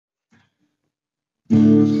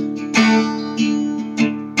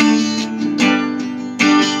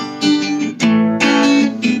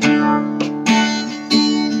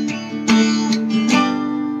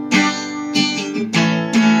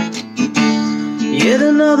Yet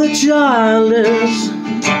another child is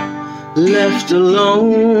left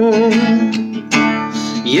alone.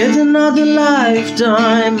 Yet another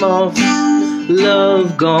lifetime of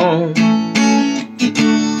love gone.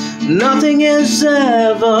 Nothing is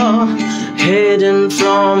ever hidden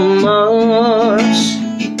from us.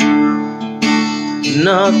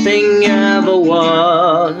 Nothing ever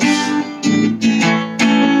was.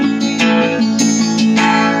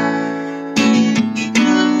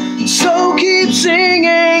 So keep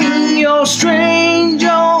singing your strange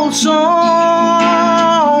old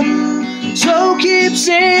song. So keep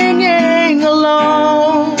singing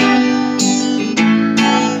along.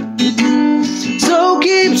 So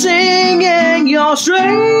keep singing your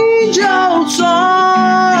strange old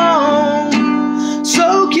song.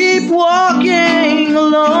 So keep walking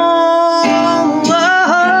along.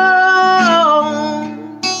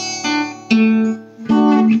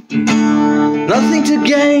 Nothing to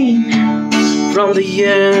gain from the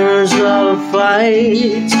years of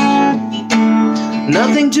fight.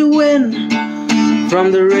 Nothing to win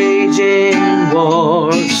from the raging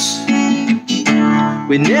wars.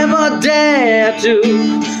 We never dare to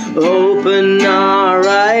open our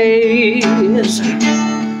eyes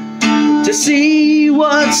to see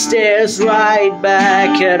what stares right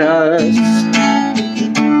back at us.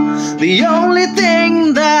 The only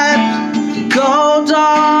thing that caught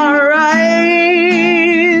our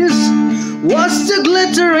eyes was the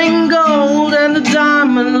glittering gold and the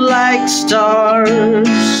diamond-like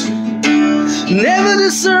stars. Never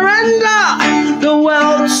to surrender the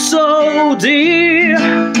wealth so dear.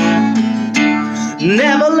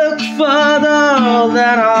 Never look further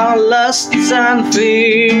than our lusts and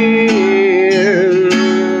fears.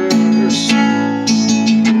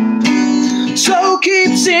 So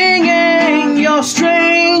keep singing your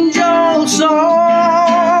strange old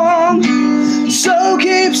song. So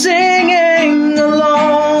keep singing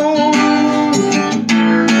along.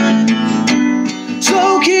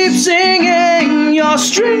 So keep singing your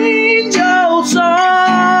strange old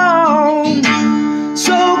song.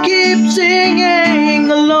 So keep singing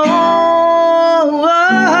along.